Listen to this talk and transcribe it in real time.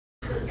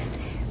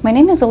My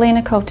name is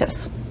Elena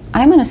Cotos.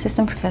 I'm an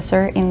assistant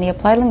professor in the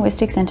Applied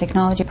Linguistics and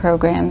Technology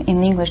program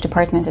in the English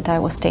department at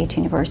Iowa State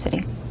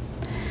University.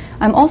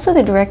 I'm also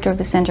the director of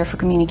the Center for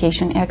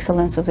Communication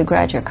Excellence of the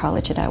Graduate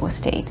College at Iowa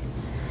State.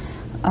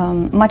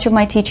 Much of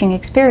my teaching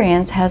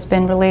experience has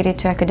been related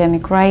to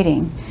academic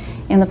writing.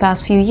 In the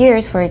past few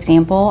years, for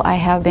example, I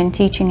have been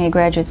teaching a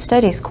graduate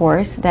studies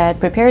course that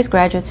prepares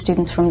graduate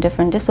students from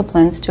different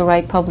disciplines to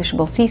write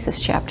publishable thesis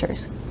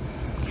chapters.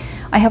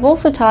 I have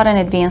also taught an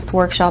advanced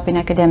workshop in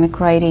academic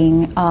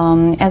writing,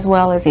 as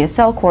well as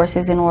ESL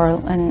courses in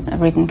oral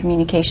and written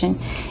communication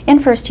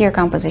and first-year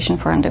composition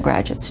for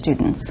undergraduate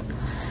students.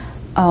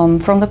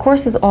 From the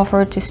courses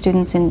offered to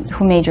students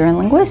who major in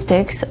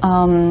linguistics,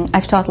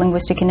 I've taught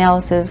linguistic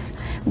analysis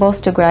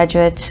both to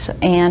graduate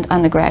and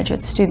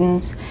undergraduate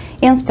students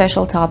in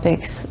special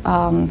topics,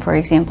 for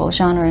example,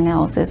 genre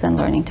analysis and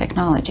learning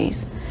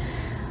technologies.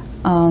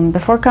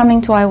 Before coming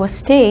to Iowa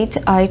State,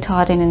 I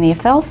taught in an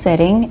EFL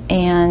setting,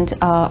 and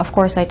of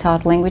course I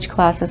taught language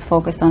classes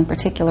focused on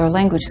particular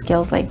language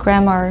skills like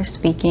grammar,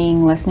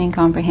 speaking, listening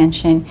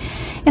comprehension,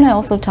 and I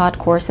also taught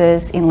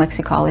courses in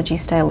lexicology,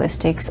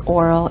 stylistics,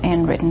 oral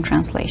and written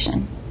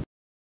translation.